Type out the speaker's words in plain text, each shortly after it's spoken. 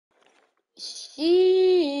She,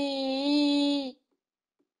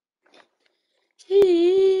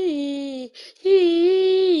 he's.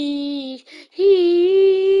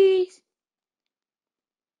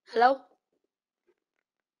 Hello?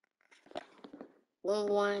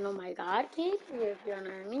 1-1. Oh my God, kid. If you know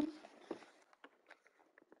what I mean.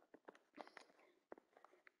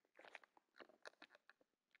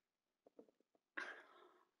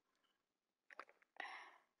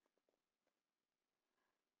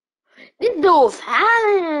 This dude's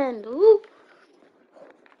howling, dude.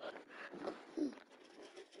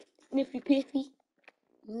 Sniffy Piffy.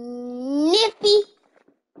 Niffy.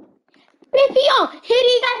 Piffy on. Here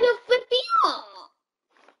he got his flippy on.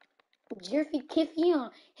 Jerfy Kiffy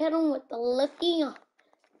on. Hit him with the lifty on.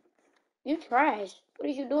 You trash. What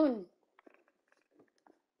are you doing?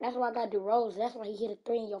 That's why I gotta do rolls. That's why he hit a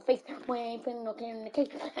 3 in your face. Boy, I ain't putting no can in the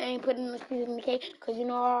cake. I ain't putting no cheese in the cake. Cause you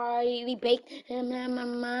know I already baked. And I'm my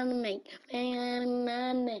mind to make.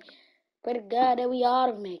 Pray to God that we ought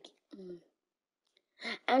to make it.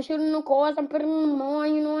 I'm shooting the course. I'm putting them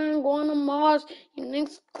on. You know I'm going to Mars. You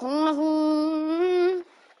next course. You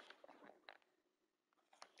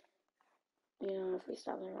know,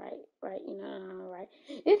 freestyling right. You know, right.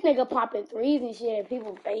 This nigga popping threes and shit at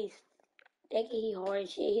people's face. That he hard and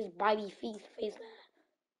shit. His body face.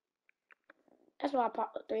 That's why I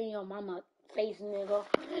popped a 3 in your mama face, nigga. Nigga,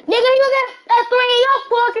 you get that 3 in your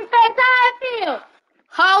fucking face. How I feel?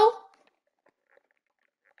 Ho?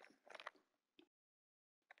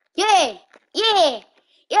 Yeah. Yeah,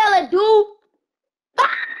 let's do.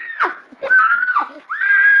 Ah!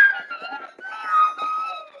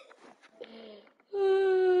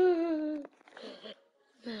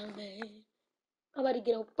 Nah, man. I'm about to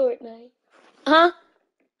get on Fortnite. Huh?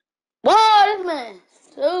 Whoa, this man.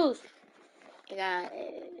 Zeus. I got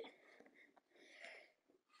it.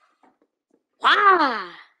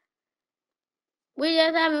 Why? We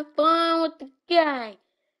just having fun with the gang.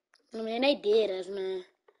 Man, they did us, man.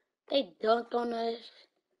 They dunked on us.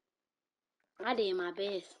 I did my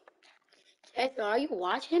best. Jason, are you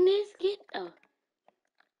watching this? Get up.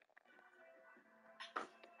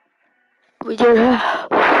 We just.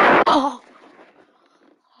 Oh.